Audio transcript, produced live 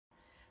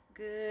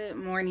Good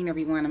morning,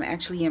 everyone. I'm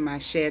actually in my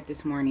shed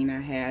this morning.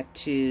 I had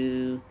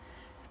to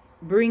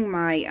bring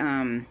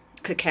my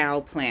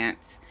cacao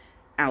plants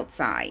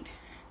outside.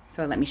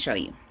 So let me show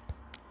you.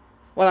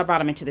 Well, I brought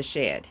them into the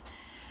shed.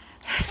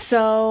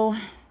 So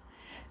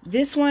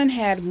this one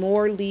had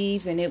more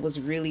leaves and it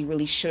was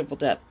really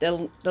shriveled up.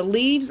 The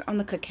leaves on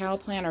the cacao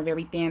plant are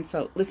very thin.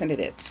 So listen to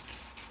this.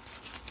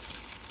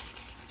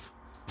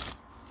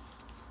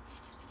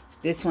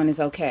 This one is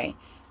okay.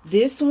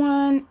 This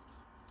one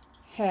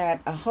had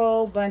a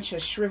whole bunch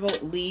of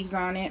shriveled leaves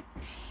on it,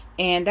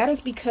 and that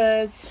is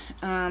because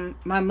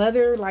my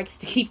mother likes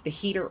to keep the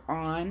heater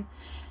on,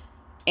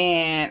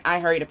 and I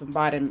hurried up and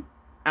bought him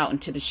out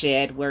into the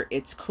shed where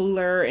it's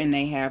cooler and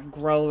they have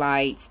grow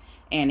lights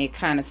and it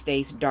kind of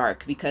stays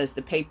dark, because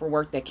the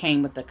paperwork that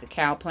came with the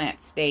cacao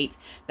plant states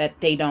that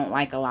they don't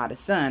like a lot of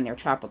sun. They're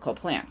tropical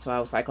plants. So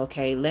I was like,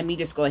 okay, let me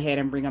just go ahead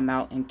and bring them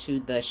out into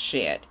the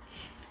shed.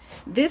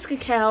 This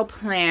cacao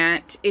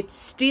plant, it's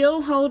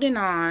still holding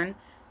on.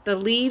 The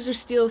leaves are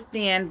still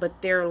thin,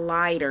 but they're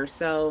lighter.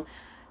 So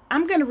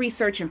I'm going to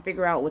research and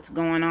figure out what's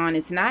going on.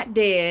 It's not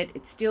dead.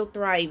 It's still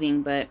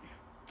thriving, but,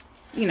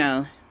 you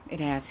know, it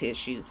has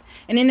issues.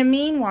 And in the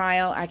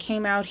meanwhile, I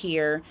came out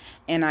here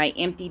and I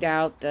emptied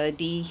out the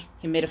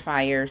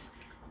dehumidifiers.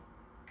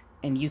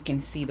 And you can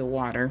see the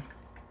water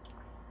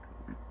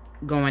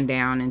going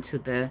down into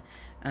the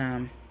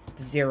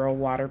zero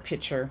water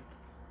pitcher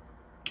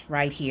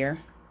right here.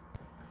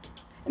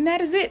 And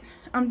that is it.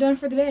 I'm done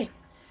for the day.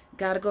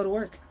 Gotta go to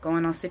work.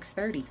 Going on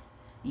 6:30.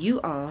 You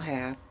all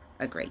have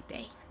a great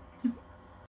day.